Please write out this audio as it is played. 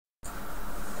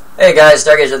Hey guys,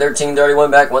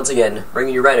 Stargazer1331 back once again,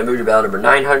 bringing you right at M.U.G.E.N battle number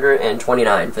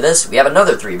 929. For this, we have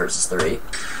another 3 versus 3.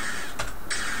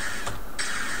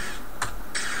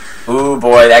 Ooh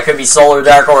boy, that could be Sol or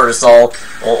Dark Order Sol.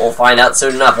 We'll find out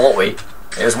soon enough, won't we?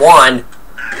 There's one.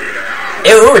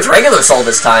 Ooh, it's regular Sol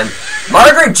this time.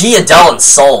 Margaret, M.U.G.E.N, Adel, and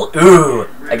Sol. Ooh,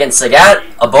 against Sagat,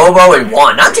 Abobo, and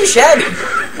Juan. Not too shabby.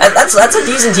 That's a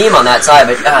decent team on that side,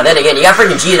 but then again, you got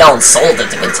freaking M.U.G.E.N, Adel, and Sol to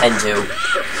contend to.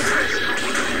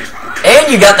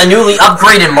 And you got the newly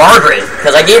upgraded Margaret,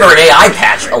 because I gave her an AI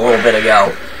patch a little bit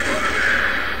ago.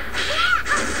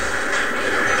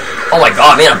 Oh my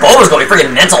god, man, Abobo's going freaking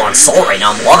mental on Sol right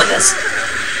now. I'm loving this.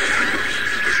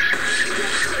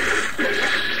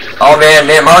 Oh man,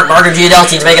 Margaret M.U.G.E.N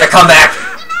team's making a comeback.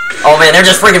 Oh man, they're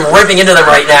just freaking ripping into them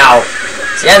right now.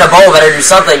 So yeah, Abobo better do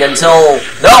something until...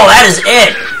 No, that is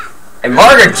it! And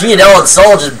Margaret M.U.G.E.N and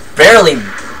Sol just barely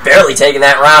taking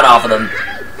that round off of them.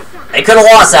 They could have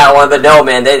lost that one, but no,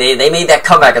 man, they made that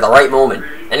comeback at the right moment.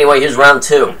 Anyway, here's round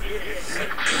 2.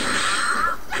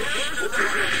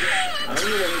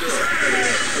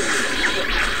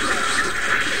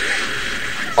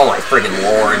 Oh my freaking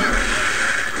lord.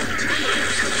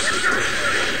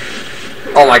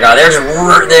 Oh my god,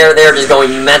 they're just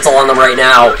going mental on them right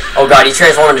now. Oh god, he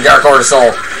transformed into Dark Order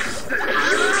Sol.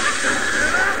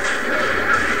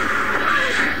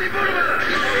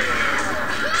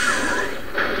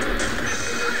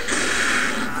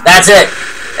 That's it.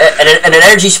 And an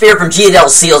energy sphere from M.U.G.E.N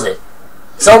seals it.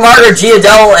 So Margaret,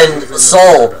 M.U.G.E.N and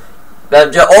Sol,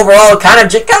 overall, kind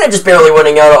of just barely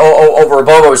winning out over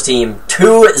Abobo's team,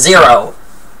 2-0.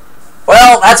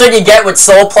 Well, that's what you get with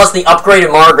Sol plus the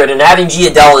upgraded Margaret, and having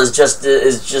M.U.G.E.N is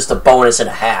just a bonus and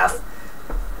a half.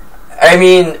 I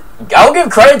mean, I'll give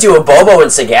credit to Abobo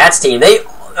and Sagat's team. They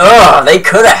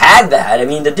could have had that. I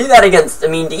mean, to do that against,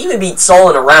 to even beat Sol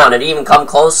in a round and even come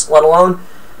close, let alone,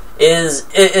 is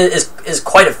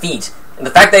quite a feat. And the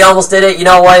fact they almost did it, you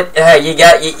know what?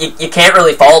 You can't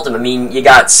really fault them. I mean, you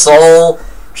got Sol,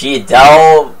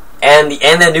 M.U.G.E.N, and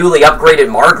the newly upgraded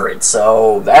Margaret.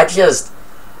 So that's just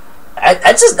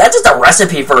a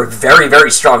recipe for a very,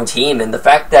 very strong team. And the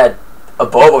fact that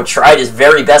Abobo tried his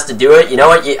very best to do it, you know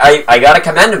what? I gotta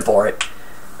commend him for it.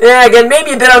 Yeah, again,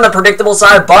 maybe a bit on the predictable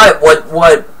side, but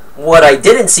what I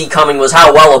didn't see coming was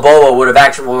how well Abobo were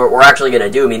actually going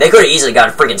to do. I mean, they could have easily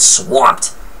got freaking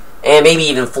swamped, and maybe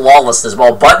even flawless as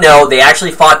well. But no, they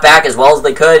actually fought back as well as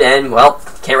they could, and, well,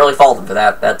 can't really fault them for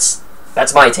that. That's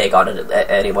my take on it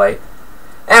anyway.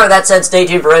 And with that said, stay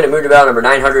tuned for M.U.G.E.N battle number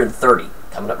 930,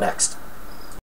 coming up next.